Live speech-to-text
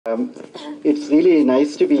It's really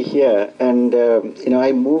nice to be here, and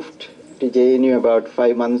I moved to JNU about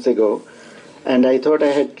 5 months ago, and I thought I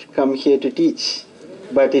had come here to teach,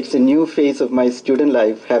 but it's a new phase of my student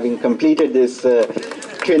life, having completed this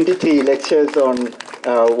 23 lectures on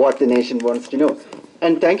what the nation wants to know.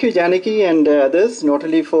 And thank you, Janaki, and others, not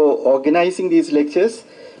only for organizing these lectures,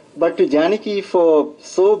 but to Janaki for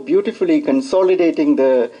so beautifully consolidating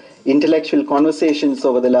the intellectual conversations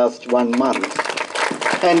over the last 1 month.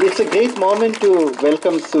 And it's a great moment to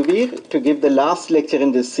welcome Suvir to give the last lecture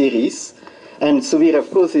in this series. And Suvir,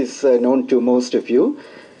 of course, is known to most of you.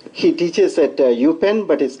 He teaches at UPenn,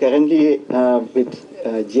 but is currently with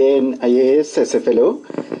JNIAS as a fellow.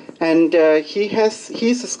 And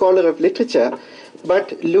he's a scholar of literature,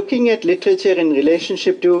 but looking at literature in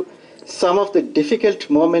relationship to some of the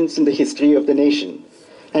difficult moments in the history of the nation.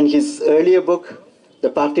 And his earlier book,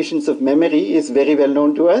 The Partitions of Memory, is very well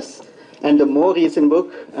known to us. And the more recent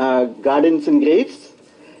book, Gardens and Graves,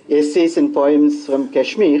 Essays and Poems from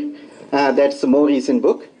Kashmir, that's the more recent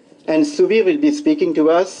book. And Suvir will be speaking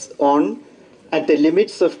to us on At the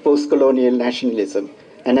Limits of Post-Colonial Nationalism,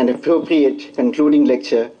 and an appropriate concluding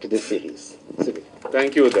lecture to this series. Suvir.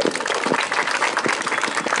 Thank you, Uday.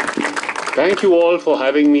 Thank you all for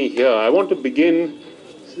having me here. I want to begin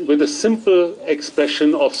with a simple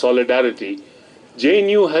expression of solidarity.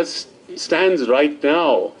 JNU stands right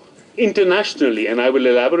now internationally, and I will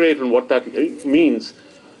elaborate on what that means,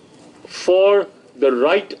 for the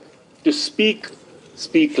right to speak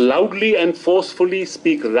loudly and forcefully,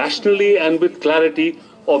 speak rationally and with clarity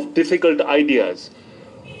of difficult ideas.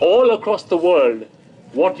 All across the world,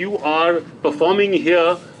 what you are performing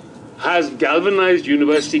here has galvanized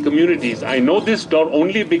university communities. I know this not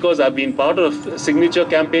only because I've been part of signature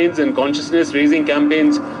campaigns and consciousness-raising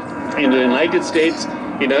campaigns in the United States,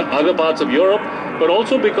 in other parts of Europe, but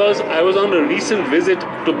also because I was on a recent visit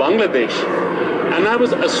to Bangladesh, and I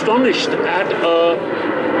was astonished at a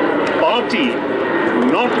party,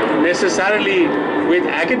 not necessarily with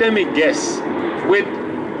academic guests, with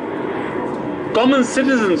common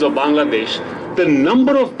citizens of Bangladesh, the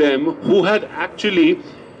number of them who had actually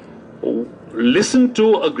listened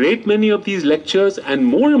to a great many of these lectures, and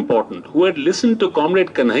more important, who had listened to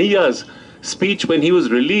Comrade Kanhaiya's speech when he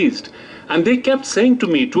was released. And they kept saying to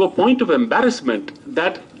me, to a point of embarrassment,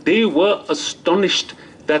 that they were astonished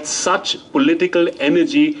that such political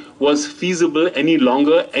energy was feasible any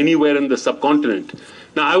longer anywhere in the subcontinent.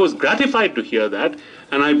 Now, I was gratified to hear that,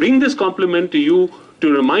 and I bring this compliment to you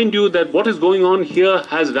to remind you that what is going on here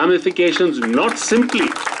has ramifications not simply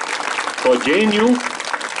for JNU,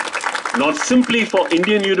 not simply for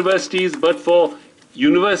Indian universities, but for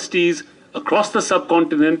universities across the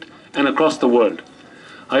subcontinent and across the world.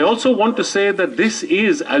 I also want to say that this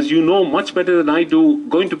is, as you know much better than I do,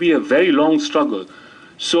 going to be a very long struggle.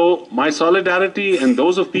 So my solidarity and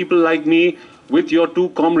those of people like me with your two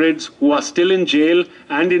comrades who are still in jail,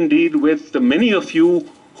 and indeed with the many of you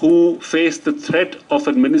who face the threat of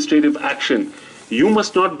administrative action. You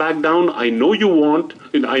must not back down. I know you won't,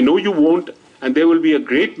 and there will be a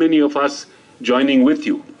great many of us joining with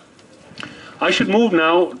you. I should move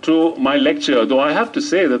now to my lecture, though I have to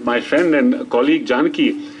say that my friend and colleague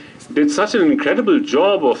Janaki did such an incredible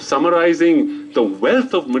job of summarizing the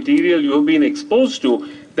wealth of material you have been exposed to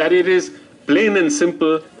that it is plain and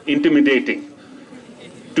simple intimidating.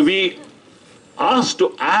 To be asked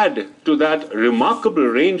to add to that remarkable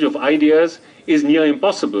range of ideas is near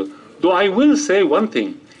impossible. Though I will say one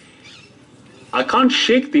thing, I can't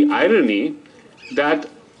shake the irony that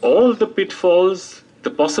all the pitfalls, the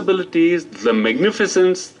possibilities, the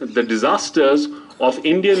magnificence, the disasters of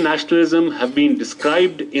Indian nationalism have been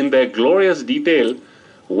described in their glorious detail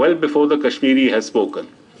well before the Kashmiri has spoken.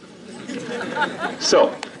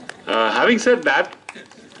 So, having said that,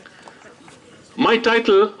 my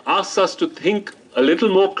title asks us to think a little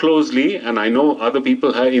more closely, and I know other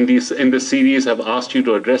people in this series have asked you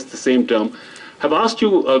to address the same term, have asked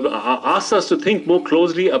us to think more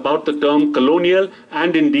closely about the term colonial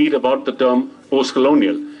and indeed about the term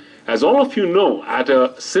post-colonial. As all of you know, at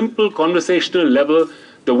a simple conversational level,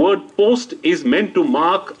 the word post is meant to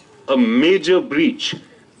mark a major breach.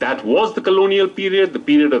 That was the colonial period, the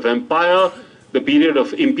period of empire, the period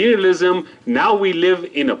of imperialism. Now we live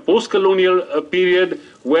in a post-colonial period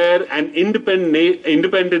where an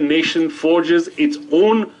independent nation forges its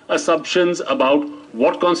own assumptions about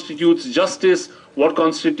what constitutes justice, what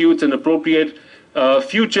constitutes an appropriate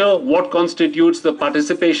future, what constitutes the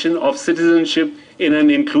participation of citizenship in an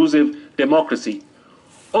inclusive democracy.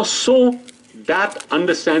 Or so that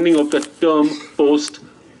understanding of the term post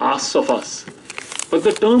asks of us. But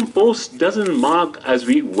the term post doesn't mark, as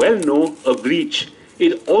we well know, a breach.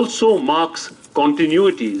 it also marks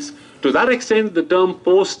continuities. To that extent, the term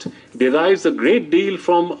post derives a great deal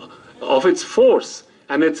of its force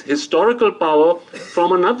and its historical power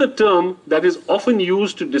from another term that is often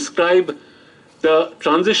used to describe the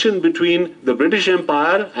transition between the British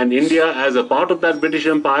Empire and India as a part of that British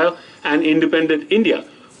Empire and independent India,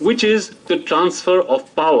 which is the transfer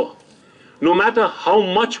of power. No matter how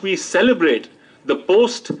much we celebrate the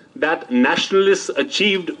post that nationalists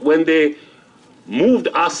achieved when they moved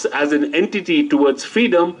us as an entity towards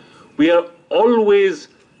freedom, we are always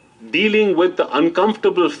dealing with the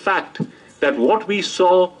uncomfortable fact that what we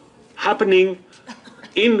saw happening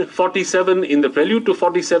in 47, in the prelude to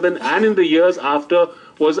 47, and in the years after,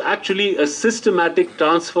 was actually a systematic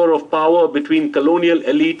transfer of power between colonial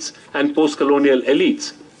elites and post-colonial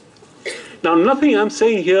elites. Now, nothing I'm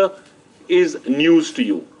saying here is news to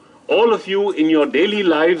you. All of you in your daily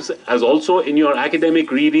lives, as also in your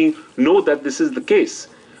academic reading, know that this is the case.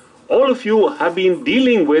 All of you have been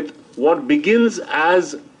dealing with what begins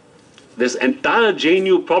as this entire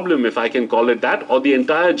JNU problem, if I can call it that, or the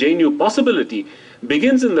entire JNU possibility,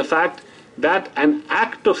 begins in the fact that an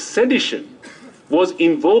act of sedition was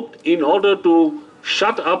invoked in order to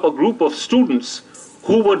shut up a group of students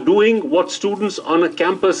who were doing what students on a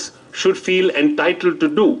campus should feel entitled to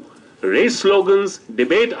do: raise slogans,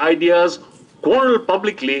 debate ideas, quarrel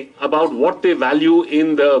publicly about what they value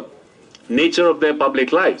in the nature of their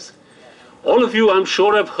public lives. All of you, I'm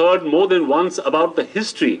sure, have heard more than once about the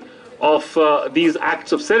history of these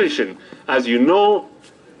acts of sedition. As you know,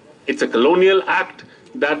 it's a colonial act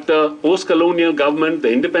that the post-colonial government,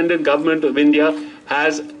 the independent government of India,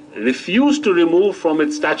 has refused to remove from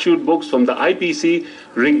its statute books, from the IPC,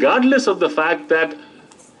 regardless of the fact that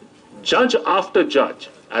judge after judge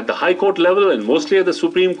at the High Court level and mostly at the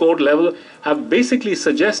Supreme Court level have basically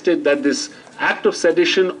suggested that this act of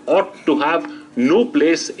sedition ought to have no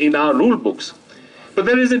place in our rule books. But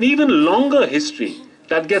there is an even longer history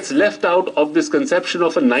that gets left out of this conception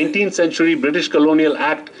of a 19th century British colonial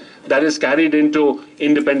act that is carried into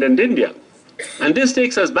independent India. And this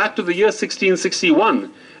takes us back to the year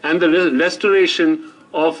 1661 and the restoration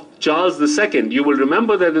of Charles II. You will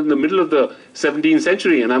remember that in the middle of the 17th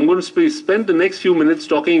century, and I'm going to spend the next few minutes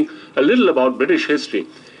talking a little about British history,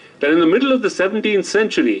 that in the middle of the 17th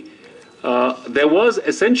century, there was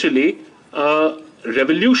essentially a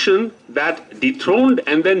revolution that dethroned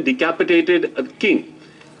and then decapitated a king.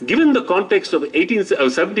 Given the context of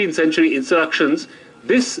 17th century insurrections,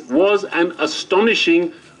 this was an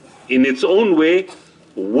astonishing, in its own way,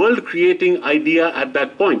 world-creating idea at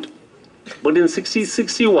that point. But in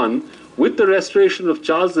 1661, with the restoration of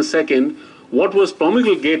Charles II, what was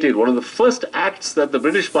promulgated, one of the first acts that the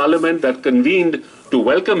British Parliament that convened to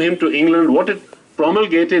welcome him to England, what it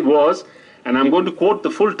promulgated was, and I'm going to quote the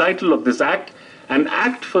full title of this act, "An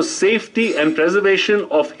Act for Safety and Preservation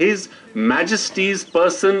of His Majesty's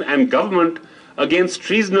Person and Government against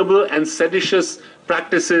Treasonable and Seditious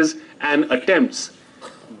Practices and Attempts."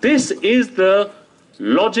 This is the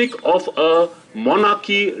logic of a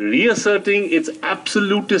monarchy reasserting its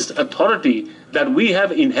absolutist authority that we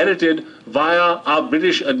have inherited via our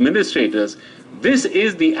British administrators. This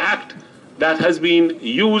is the act that has been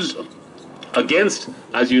used against,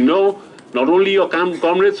 as you know, not only your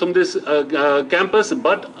comrades from this campus,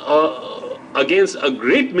 but against a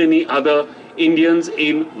great many other Indians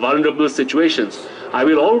in vulnerable situations. I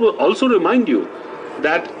will also remind you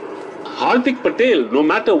that Hardik Patel, no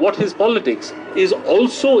matter what his politics, is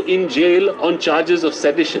also in jail on charges of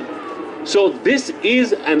sedition. So this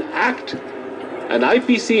is an act, an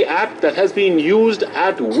IPC act that has been used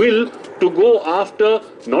at will to go after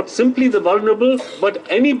not simply the vulnerable, but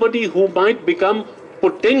anybody who might become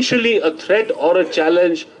potentially a threat or a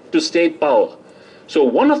challenge to state power. So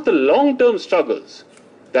one of the long-term struggles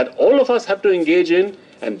that all of us have to engage in,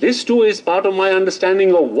 and this too is part of my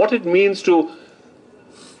understanding of what it means to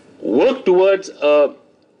work towards a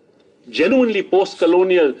genuinely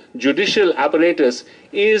post-colonial judicial apparatus,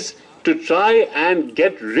 is to try and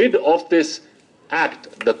get rid of this act.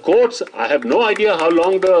 The courts, I have no idea how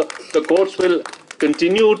long the courts will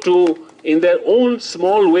continue to, in their own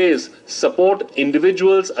small ways, support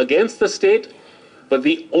individuals against the state, but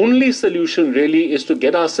the only solution really is to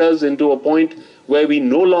get ourselves into a point where we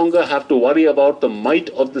no longer have to worry about the might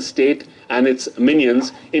of the state and its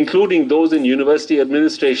minions, including those in university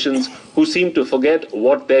administrations who seem to forget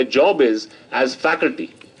what their job is as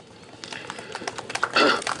faculty.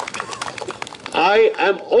 I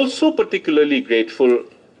am also particularly grateful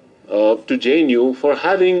to JNU for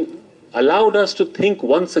having allowed us to think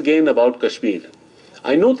once again about Kashmir.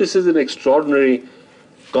 I know this is an extraordinary,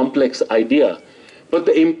 complex idea, But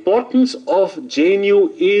the importance of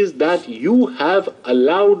JNU is that you have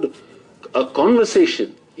allowed a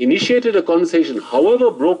conversation, initiated a conversation, however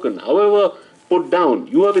broken, however put down.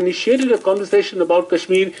 You have initiated a conversation about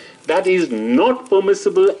Kashmir that is not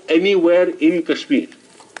permissible anywhere in Kashmir.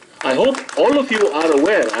 I hope all of you are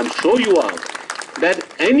aware, I'm sure you are, that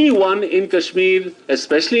anyone in Kashmir,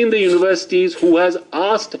 especially in the universities, who has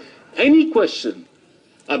asked any question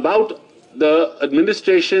about the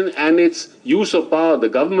administration and its use of power, the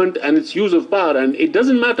government and its use of power, and it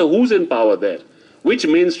doesn't matter who's in power there, which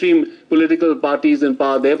mainstream political parties in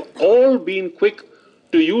power, they've all been quick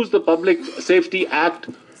to use the Public Safety Act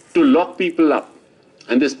to lock people up.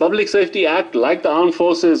 And this Public Safety Act, like the Armed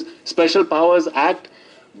Forces Special Powers Act,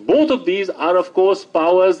 both of these are, of course,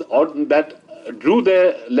 powers that drew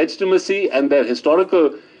their legitimacy and their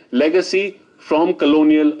historical legacy from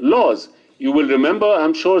colonial laws. You will remember,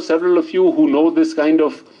 I'm sure several of you who know this kind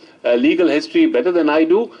of legal history better than I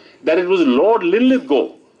do, that it was Lord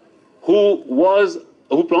Linlithgow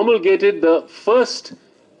who promulgated the first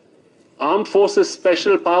Armed Forces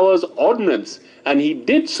Special Powers Ordinance, and he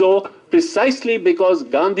did so precisely because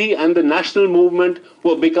Gandhi and the national movement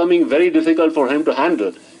were becoming very difficult for him to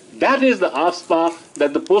handle. That is the AFSPA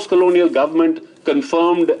that the post-colonial government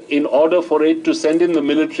confirmed in order for it to send in the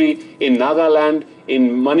military in Nagaland,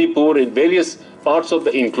 in Manipur, in various parts of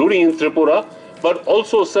including in Tripura, but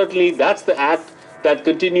also certainly that's the act that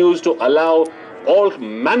continues to allow all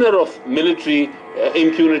manner of military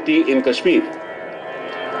impunity in Kashmir.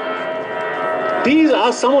 These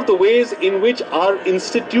are some of the ways in which our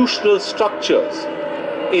institutional structures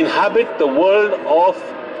inhabit the world of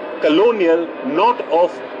colonial, not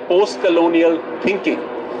of post-colonial thinking.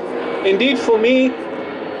 Indeed, for me,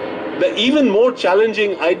 the even more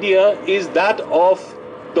challenging idea is that of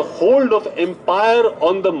the hold of empire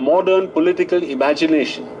on the modern political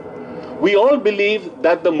imagination. We all believe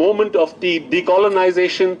that the moment of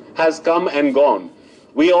decolonization has come and gone.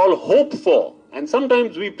 We all hope for, and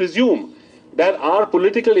sometimes we presume, that our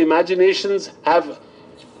political imaginations have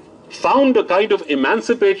found a kind of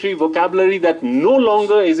emancipatory vocabulary that no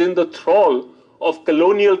longer is in the thrall of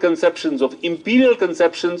colonial conceptions, of imperial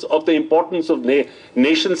conceptions of the importance of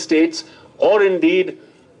nation states, or indeed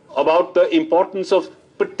about the importance of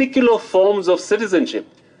particular forms of citizenship.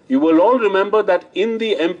 You will all remember that in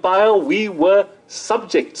the empire we were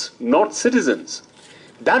subjects, not citizens.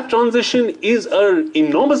 That transition is an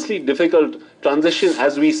enormously difficult transition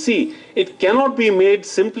as we see. It cannot be made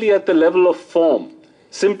simply at the level of form,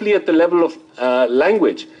 simply at the level of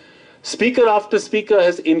language. Speaker after speaker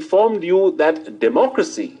has informed you that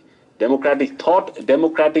democracy, democratic thought,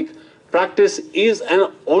 democratic practice is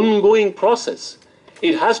an ongoing process.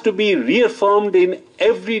 It has to be reaffirmed in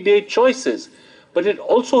everyday choices, but it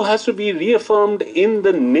also has to be reaffirmed in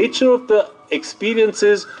the nature of the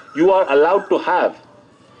experiences you are allowed to have.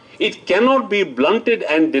 It cannot be blunted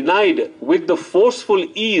and denied with the forceful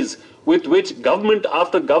ease with which government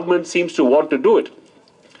after government seems to want to do it.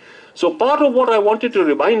 So part of what I wanted to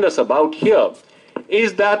remind us about here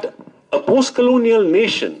is that a post-colonial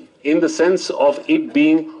nation, in the sense of it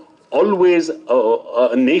being always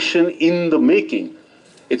a nation in the making,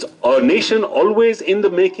 it's a nation always in the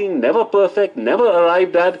making, never perfect, never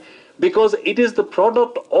arrived at, because it is the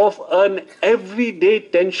product of an everyday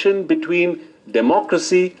tension between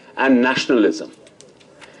democracy and nationalism.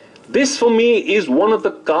 This, for me, is one of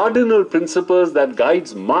the cardinal principles that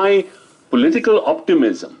guides my political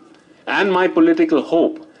optimism and my political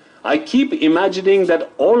hope. I keep imagining that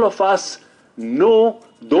all of us know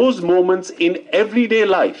those moments in everyday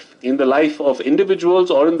life, in the life of individuals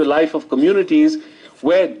or in the life of communities,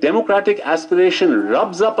 where democratic aspiration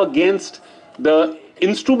rubs up against the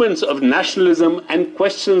instruments of nationalism and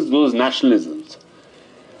questions those nationalisms.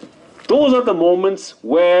 Those are the moments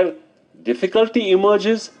where difficulty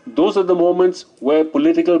emerges. Those are the moments where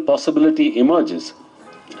political possibility emerges.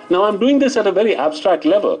 Now, I'm doing this at a very abstract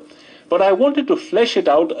level, but I wanted to flesh it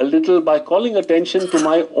out a little by calling attention to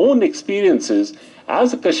my own experiences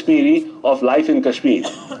as a Kashmiri of life in Kashmir.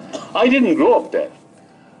 I didn't grow up there.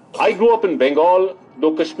 I grew up in Bengal,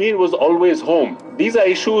 though Kashmir was always home. These are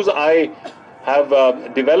issues I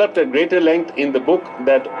have developed at greater length in the book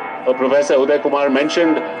that Professor Uday Kumar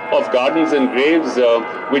mentioned of Gardens and Graves,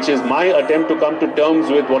 which is my attempt to come to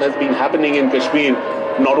terms with what has been happening in Kashmir,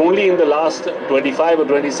 not only in the last 25 or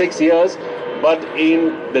 26 years, but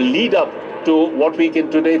in the lead up to what we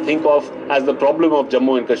can today think of as the problem of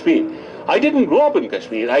Jammu and Kashmir. I didn't grow up in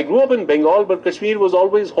Kashmir. I grew up in Bengal, but Kashmir was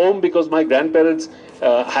always home because my grandparents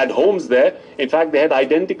had homes there. In fact, they had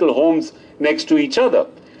identical homes next to each other.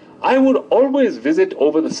 I would always visit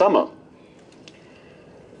over the summer.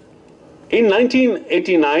 In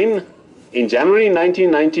 1989, in January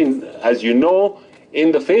 1919, as you know,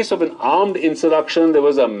 in the face of an armed insurrection, there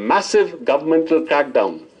was a massive governmental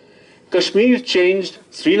crackdown. Kashmir changed,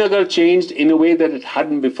 Srinagar changed in a way that it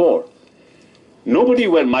hadn't before. Nobody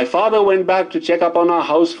went. My father went back to check up on our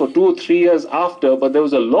house for 2 or 3 years after, but there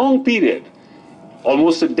was a long period,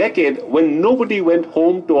 almost a decade, when nobody went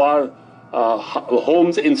home to our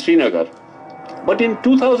homes in Srinagar. But in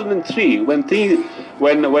 2003, when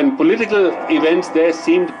political events there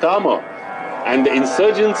seemed calmer, and the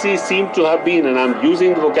insurgency seemed to have been, and I'm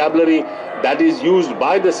using the vocabulary that is used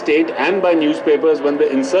by the state and by newspapers, when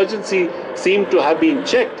the insurgency seemed to have been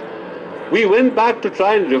checked, we went back to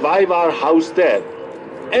try and revive our house there.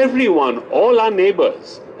 Everyone, all our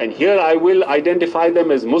neighbors, and here I will identify them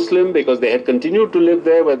as Muslim because they had continued to live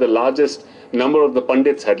there where the largest number of the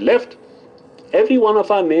Pandits had left. Every one of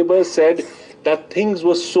our neighbors said that things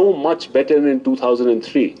were so much better in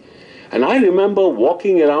 2003. And I remember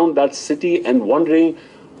walking around that city and wondering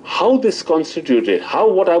how this constituted, how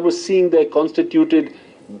what I was seeing there constituted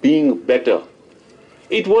being better.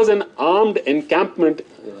 It was an armed encampment.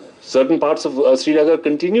 Certain parts of Srinagar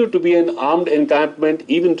continue to be an armed encampment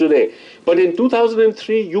even today. But in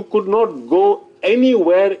 2003, you could not go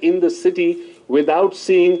anywhere in the city without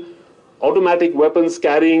seeing automatic weapons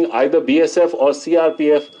carrying either BSF or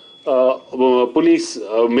CRPF police,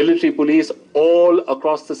 military police, all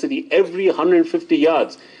across the city, every 150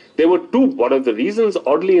 yards. There were two. One of the reasons,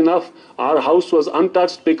 oddly enough, our house was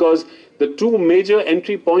untouched because the two major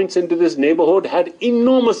entry points into this neighborhood had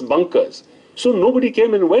enormous bunkers. So nobody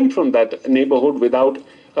came and went from that neighborhood without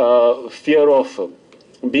fear of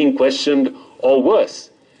being questioned or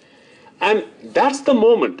worse. And that's the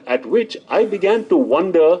moment at which I began to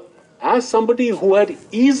wonder, as somebody who had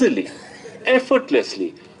easily,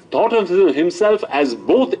 effortlessly thought of himself as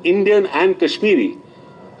both Indian and Kashmiri,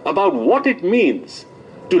 about what it means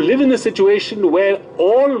to live in a situation where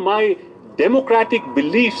all my democratic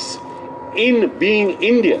beliefs in being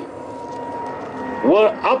Indian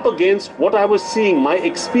were up against what I was seeing, my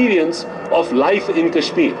experience of life in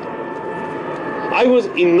Kashmir. I was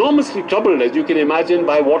enormously troubled, as you can imagine,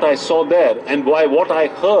 by what I saw there and by what I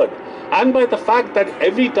heard, and by the fact that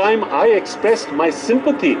every time I expressed my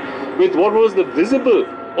sympathy with what was the visible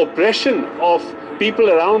oppression of people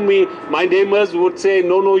around me, my neighbors would say,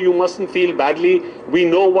 no, no, you mustn't feel badly. We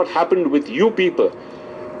know what happened with you people.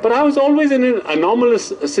 But I was always in an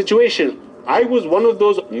anomalous situation. I was one of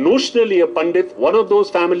those, notionally a Pandit, one of those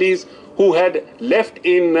families who had left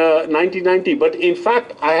in 1990. But in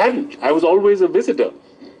fact, I hadn't. I was always a visitor.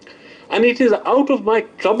 And it is out of my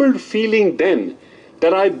troubled feeling then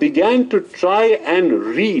that I began to try and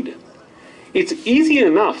read. It's easy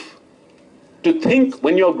enough to think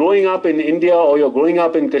when you're growing up in India or you're growing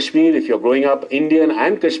up in Kashmir, if you're growing up Indian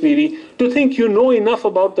and Kashmiri, to think you know enough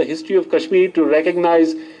about the history of Kashmir to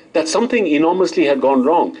recognize that something enormously had gone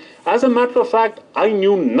wrong. As a matter of fact, I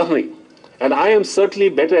knew nothing, and I am certainly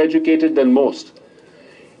better educated than most.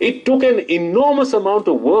 It took an enormous amount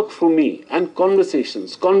of work for me and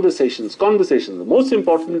conversations. Most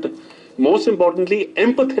importantly,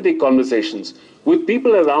 empathetic conversations with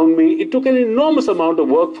people around me. It took an enormous amount of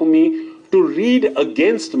work for me to read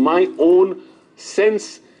against my own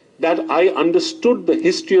sense that I understood the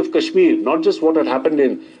history of Kashmir, not just what had happened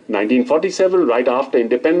in 1947, right after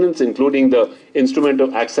independence, including the instrument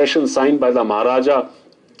of accession signed by the Maharaja,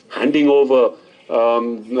 handing over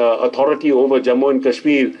authority over Jammu and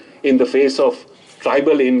Kashmir in the face of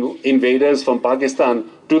tribal invaders from Pakistan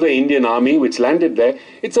to the Indian army, which landed there.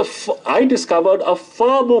 I discovered a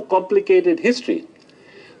far more complicated history.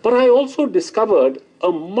 But I also discovered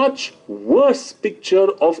a much worse picture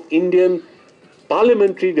of Indian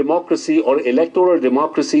parliamentary democracy or electoral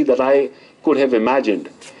democracy that I could have imagined.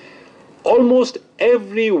 Almost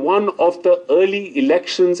every one of the early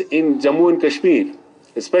elections in Jammu and Kashmir,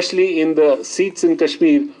 especially in the seats in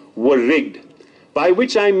Kashmir, were rigged. By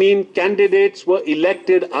which I mean candidates were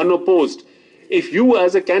elected unopposed. If you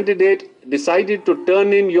as a candidate decided to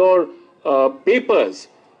turn in your papers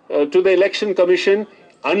to the Election Commission,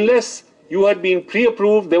 unless you had been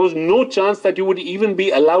pre-approved, there was no chance that you would even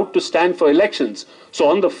be allowed to stand for elections. So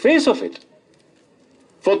on the face of it,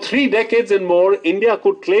 for 3 decades and more, India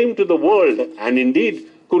could claim to the world, and indeed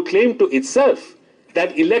could claim to itself,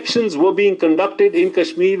 that elections were being conducted in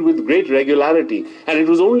Kashmir with great regularity. And it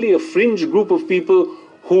was only a fringe group of people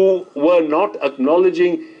who were not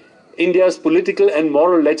acknowledging India's political and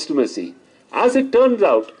moral legitimacy. As it turns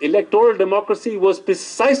out, electoral democracy was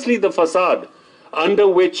precisely the facade under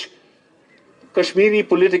which Kashmiri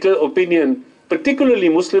political opinion, particularly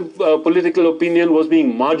Muslim political opinion, was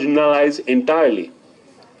being marginalized entirely.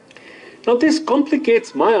 Now this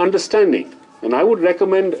complicates my understanding, and I would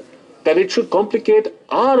recommend that it should complicate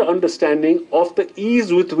our understanding of the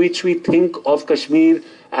ease with which we think of Kashmir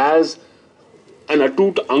as an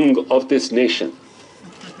atut ang of this nation.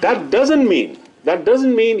 That doesn't mean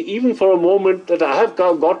even for a moment that I have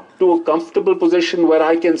got to a comfortable position where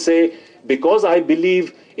I can say, because I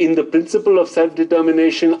believe in the principle of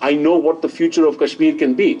self-determination, I know what the future of Kashmir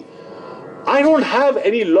can be. I don't have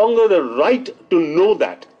any longer the right to know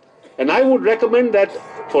that. And I would recommend that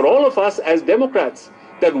for all of us as Democrats,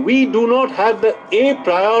 that we do not have the a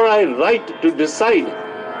priori right to decide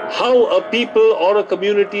how a people or a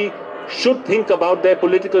community should think about their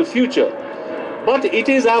political future. But it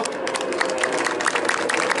is our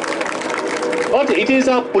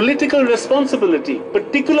political responsibility,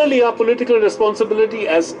 particularly our political responsibility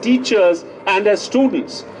as teachers and as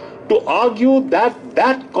students, to argue that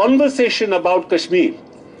that conversation about Kashmir,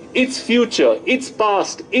 its future, its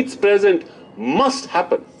past, its present, must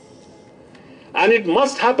happen. And it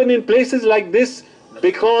must happen in places like this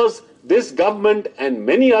because this government and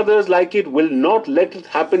many others like it will not let it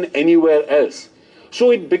happen anywhere else.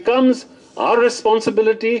 So it becomes our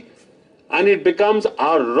responsibility and it becomes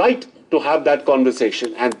our right to have that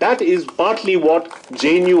conversation. And that is partly what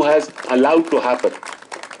JNU has allowed to happen.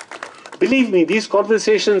 Believe me, these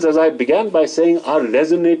conversations, as I began by saying, are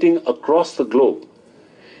resonating across the globe.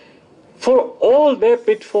 For all their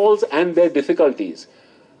pitfalls and their difficulties,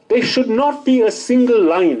 there should not be a single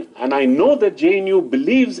line, and I know that JNU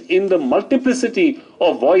believes in the multiplicity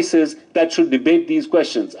of voices that should debate these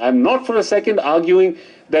questions. I'm not for a second arguing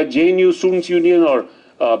that JNU Students' Union or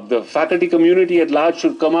the faculty community at large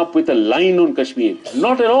should come up with a line on Kashmir.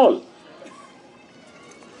 Not at all.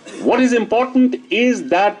 What is important is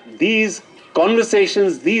that these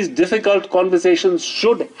conversations, these difficult conversations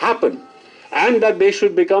should happen, and that they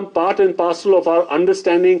should become part and parcel of our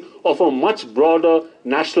understanding of a much broader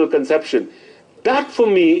national conception. That, for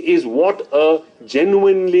me, is what a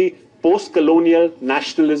genuinely post-colonial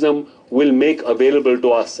nationalism will make available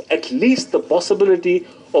to us. At least the possibility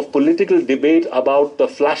of political debate about the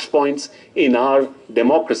flashpoints in our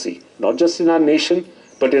democracy, not just in our nation,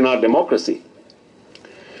 but in our democracy.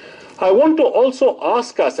 I want to also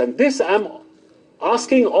ask us, and this I'm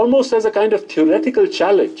asking almost as a kind of theoretical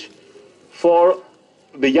challenge for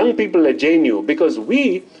the young people at JNU, because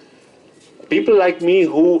we, people like me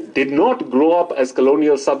who did not grow up as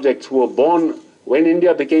colonial subjects, who were born when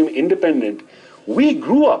India became independent, we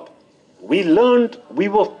grew up, we learned, we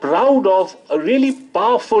were proud of a really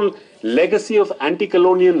powerful legacy of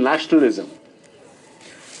anti-colonial nationalism.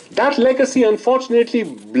 That legacy unfortunately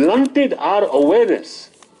blunted our awareness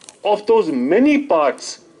of those many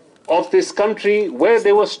parts of this country where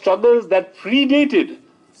there were struggles that predated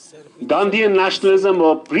Gandhian nationalism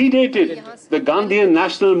or predated the Gandhian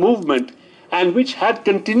national movement, and which had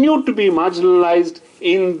continued to be marginalized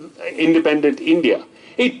in independent India.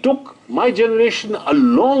 It took my generation a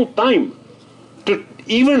long time to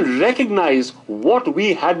even recognize what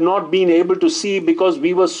we had not been able to see, because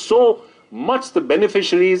we were so much the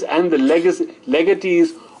beneficiaries and the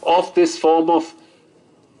legatees of this form of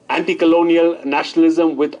anti-colonial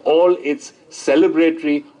nationalism with all its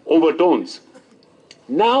celebratory overtones.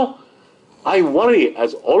 Now, I worry,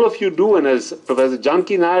 as all of you do, and as Professor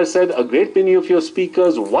Janki Nair said, a great many of your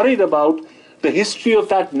speakers worried about the history of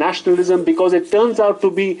that nationalism, because it turns out to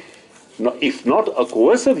be, if not a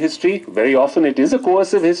coercive history, very often it is a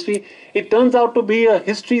coercive history, it turns out to be a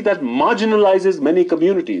history that marginalizes many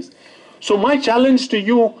communities. So my challenge to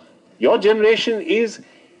you, your generation, is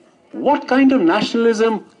what kind of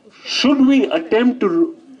nationalism should we attempt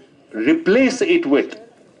to replace it with?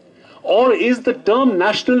 Or is the term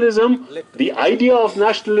nationalism, the idea of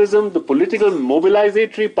nationalism, the political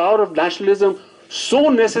mobilizatory power of nationalism so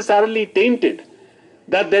necessarily tainted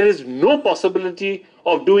that there is no possibility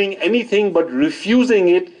of doing anything but refusing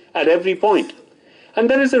it at every point? And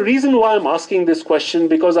there is a reason why I'm asking this question,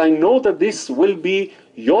 because I know that this will be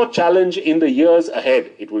your challenge in the years ahead.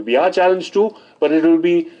 It will be our challenge too, but it will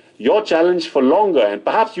be your challenge for longer, and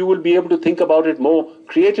perhaps you will be able to think about it more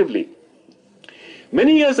creatively.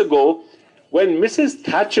 Many years ago, when Mrs.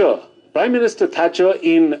 Thatcher, Prime Minister Thatcher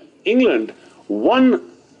in England, won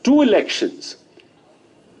 2 elections,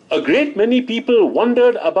 a great many people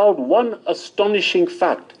wondered about one astonishing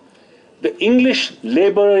fact. The English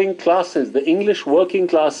laboring classes, the English working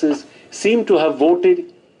classes, seemed to have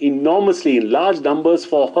voted enormously in large numbers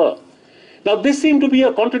for her. Now, this seemed to be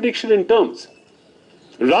a contradiction in terms.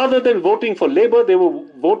 Rather than voting for Labour, they were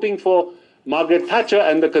voting for Margaret Thatcher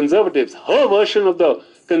and the Conservatives, her version of the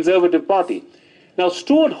Conservative Party. Now,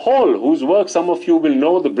 Stuart Hall, whose work some of you will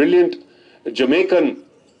know, the brilliant Jamaican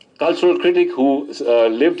cultural critic who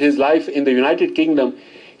lived his life in the United Kingdom,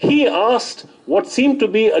 he asked what seemed to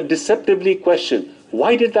be a deceptively question.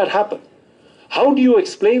 Why did that happen? How do you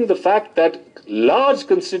explain the fact that large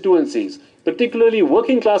constituencies, particularly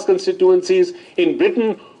working class constituencies in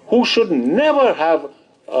Britain, who should never have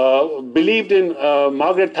believed in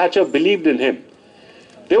Margaret Thatcher, believed in him?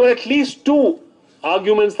 There were at least two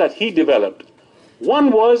arguments that he developed.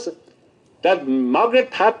 One was that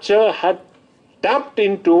Margaret Thatcher had tapped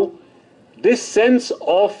into this sense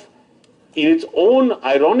of, in its own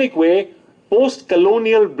ironic way,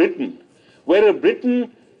 post-colonial Britain, where a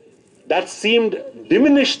Britain that seemed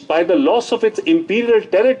diminished by the loss of its imperial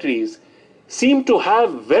territories seemed to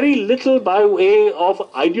have very little by way of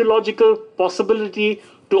ideological possibility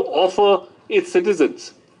to offer its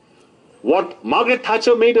citizens. What Margaret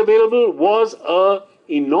Thatcher made available was an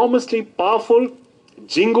enormously powerful,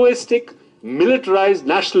 jingoistic, militarized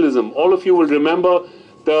nationalism. All of you will remember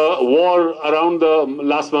the war around the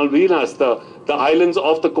Las Malvinas, the islands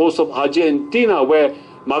off the coast of Argentina, where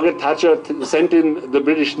Margaret Thatcher sent in the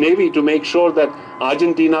British Navy to make sure that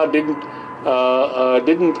Argentina didn't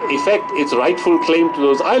effect its rightful claim to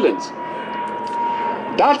those islands.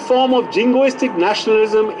 That form of jingoistic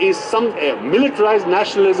nationalism is militarized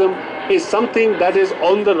nationalism is something that is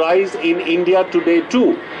on the rise in India today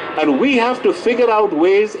too. And we have to figure out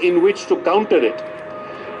ways in which to counter it.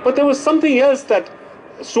 But there was something else that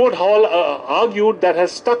Stuart Hall argued that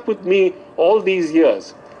has stuck with me all these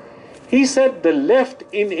years. He said the left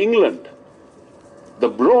in England, the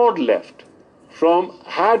broad left,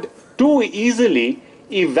 had too easily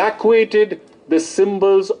evacuated the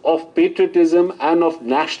symbols of patriotism and of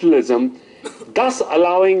nationalism, thus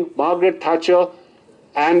allowing Margaret Thatcher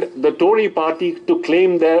and the Tory party to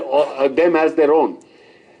claim them as their own.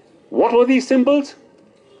 What were these symbols?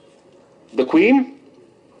 The Queen,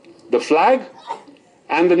 the flag,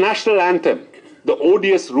 and the national anthem, the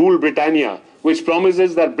odious Rule Britannia, which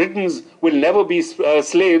promises that Britons will never be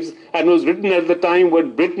slaves, and was written at the time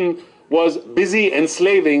when Britain was busy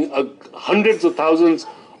enslaving hundreds of thousands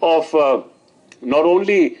of not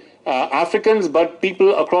only Africans but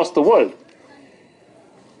people across the world.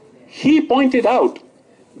 He pointed out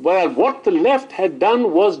that what the left had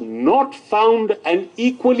done was not found an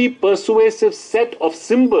equally persuasive set of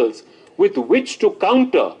symbols with which to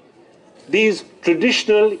counter these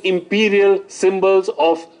traditional imperial symbols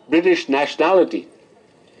of British nationality.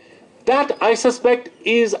 That, I suspect,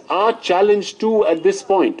 is our challenge too at this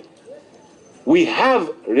point. We have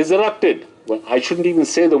resurrected, well, I shouldn't even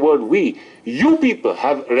say the word we, you people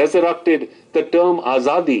have resurrected the term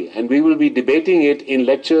Azadi, and we will be debating it in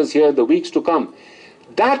lectures here in the weeks to come.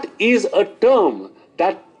 That is a term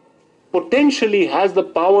that potentially has the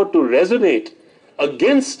power to resonate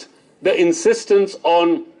against the insistence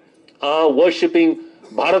on worshipping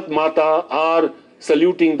Bharat Mata, are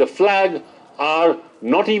saluting the flag, are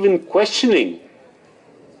not even questioning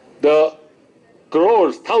the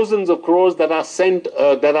crores, thousands of crores that are spent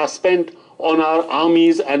on our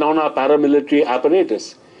armies and on our paramilitary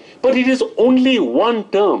apparatus. But it is only one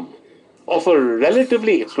term of a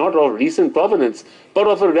relatively, it's not of recent provenance, but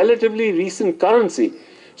of a relatively recent currency.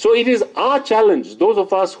 So it is our challenge, those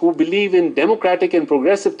of us who believe in democratic and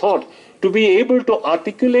progressive thought, to be able to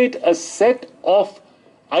articulate a set of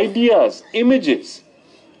ideas, images,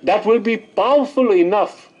 that will be powerful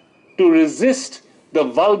enough to resist the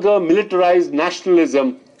vulgar militarized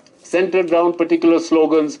nationalism centered around particular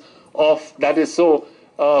slogans that is so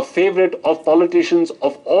favorite of politicians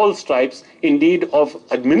of all stripes, indeed of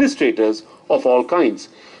administrators of all kinds.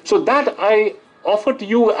 So that I offer to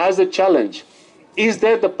you as a challenge. Is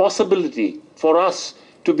there the possibility for us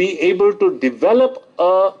to be able to develop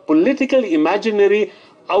a political imaginary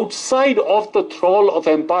outside of the thrall of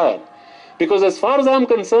empire? Because as far as I'm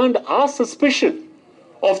concerned, our suspicion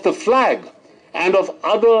of the flag and of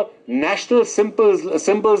other national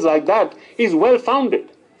symbols like that is well founded.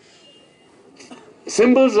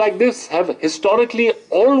 Symbols like this have historically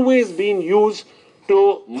always been used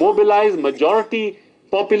to mobilize majority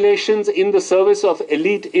populations in the service of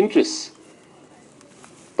elite interests.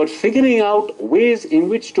 But figuring out ways in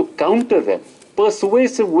which to counter them,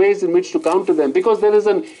 persuasive ways in which to counter them, because there is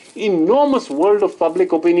an enormous world of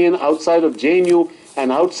public opinion outside of JNU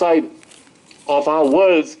and outside of our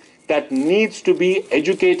worlds that needs to be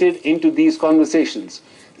educated into these conversations.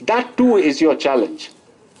 That too is your challenge.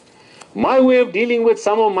 My way of dealing with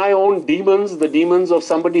some of my own demons, the demons of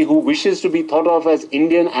somebody who wishes to be thought of as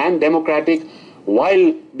Indian and democratic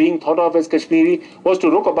while being thought of as Kashmiri, was to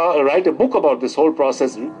write a book about this whole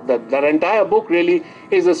process. That entire book really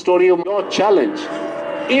is a story of your challenge.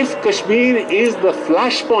 If Kashmir is the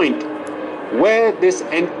flashpoint where this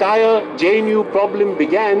entire JNU problem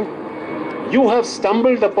began, you have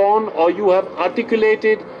stumbled upon, or you have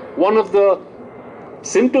articulated one of the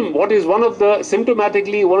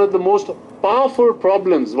symptomatically one of the most powerful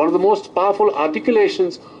problems, one of the most powerful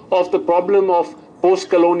articulations of the problem of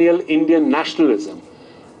post-colonial Indian nationalism.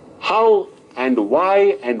 How and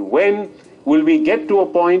why and when will we get to a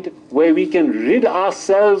point where we can rid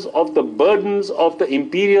ourselves of the burdens of the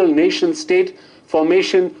imperial nation-state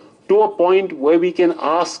formation to a point where we can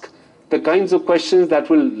ask the kinds of questions that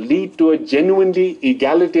will lead to a genuinely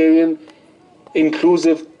egalitarian,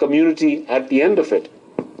 inclusive community at the end of it?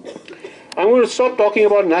 I'm going to stop talking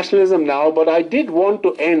about nationalism now, but I did want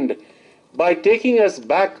to end by taking us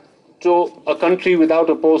back to a country without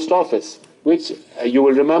a post office, which you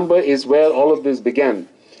will remember is where all of this began.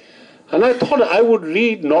 And I thought I would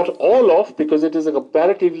read not all of, because it is a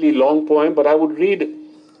comparatively long poem, but I would read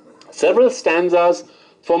several stanzas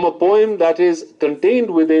from a poem that is contained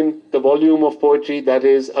within the volume of poetry that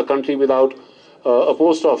is A Country Without a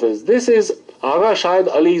Post Office. This is Agha Shahid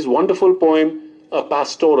Ali's wonderful poem, A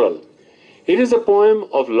Pastoral. It is a poem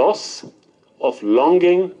of loss, of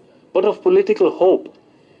longing, but of political hope.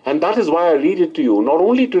 And that is why I read it to you, not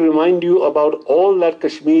only to remind you about all that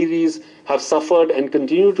Kashmiris have suffered and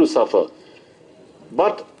continue to suffer,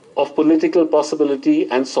 but of political possibility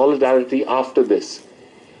and solidarity after this.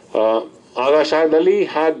 Agha Shahid Ali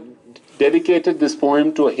had dedicated this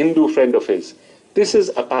poem to a Hindu friend of his. This is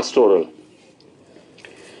a pastoral.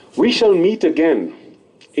 We shall meet again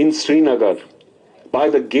in Srinagar by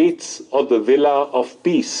the gates of the Villa of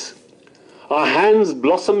Peace, our hands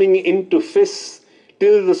blossoming into fists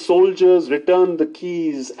till the soldiers return the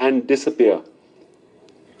keys and disappear.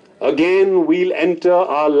 Again we'll enter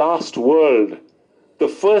our last world, the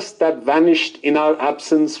first that vanished in our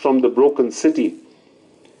absence from the broken city.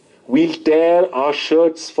 We'll tear our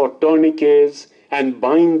shirts for tourniquets and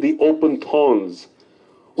bind the open thorns,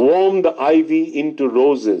 warm the ivy into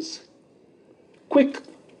roses. Quick,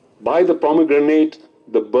 by the pomegranate,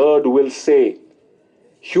 the bird will say,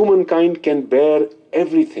 humankind can bear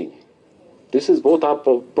everything. This is both our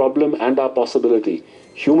problem and our possibility.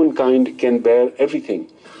 Humankind can bear everything.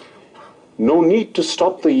 No need to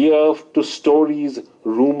stop the ear to stories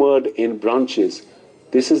rumored in branches.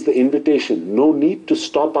 This is the invitation. No need to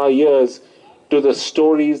stop our ears to the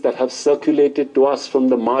stories that have circulated to us from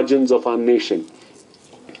the margins of our nation.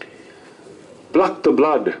 Pluck the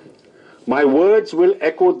blood. My words will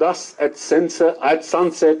echo thus at sunset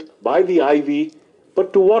by the ivy,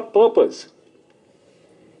 but to what purpose?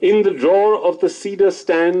 In the drawer of the cedar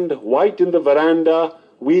stand, white in the veranda,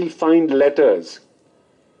 we'll find letters.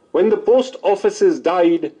 When the post offices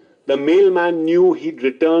died, the mailman knew he'd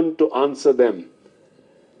return to answer them.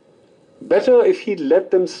 Better if he'd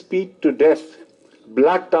let them speed to death,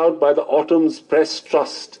 blacked out by the autumn's pressed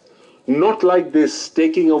trust, not like this,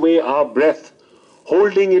 taking away our breath,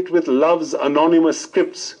 holding it with love's anonymous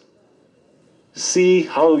scripts. See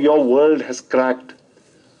how your world has cracked.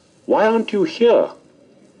 Why aren't you here?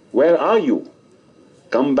 Where are you?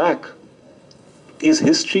 Come back. Is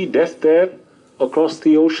history deaf there across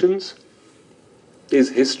the oceans? Is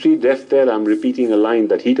history deaf there? I'm repeating a line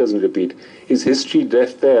that he doesn't repeat. Is history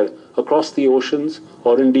deaf there across the oceans,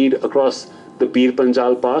 or indeed across the Pir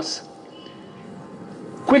Panjal Pass?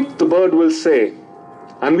 Quick, the bird will say,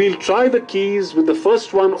 and we'll try the keys with the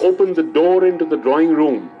first one open the door into the drawing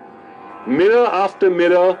room. Mirror after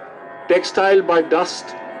mirror, textile by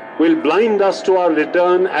dust, will blind us to our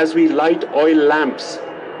return as we light oil lamps.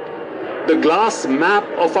 The glass map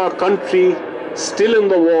of our country, still in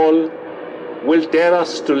the wall, will tear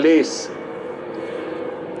us to lace.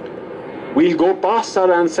 We'll go past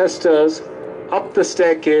our ancestors, up the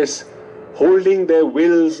staircase, holding their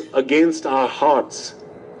wills against our hearts.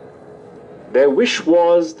 Their wish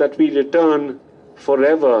was that we return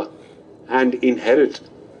forever and inherit.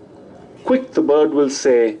 Quick, the bird will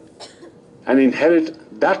say, and inherit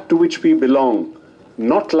that to which we belong,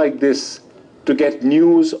 not like this, to get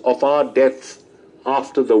news of our death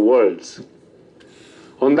after the world's.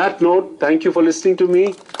 On that note, thank you for listening to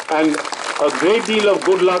me, and a great deal of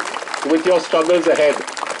good luck with your struggles ahead.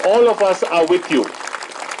 All of us are with you.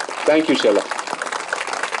 Thank you, Sheila.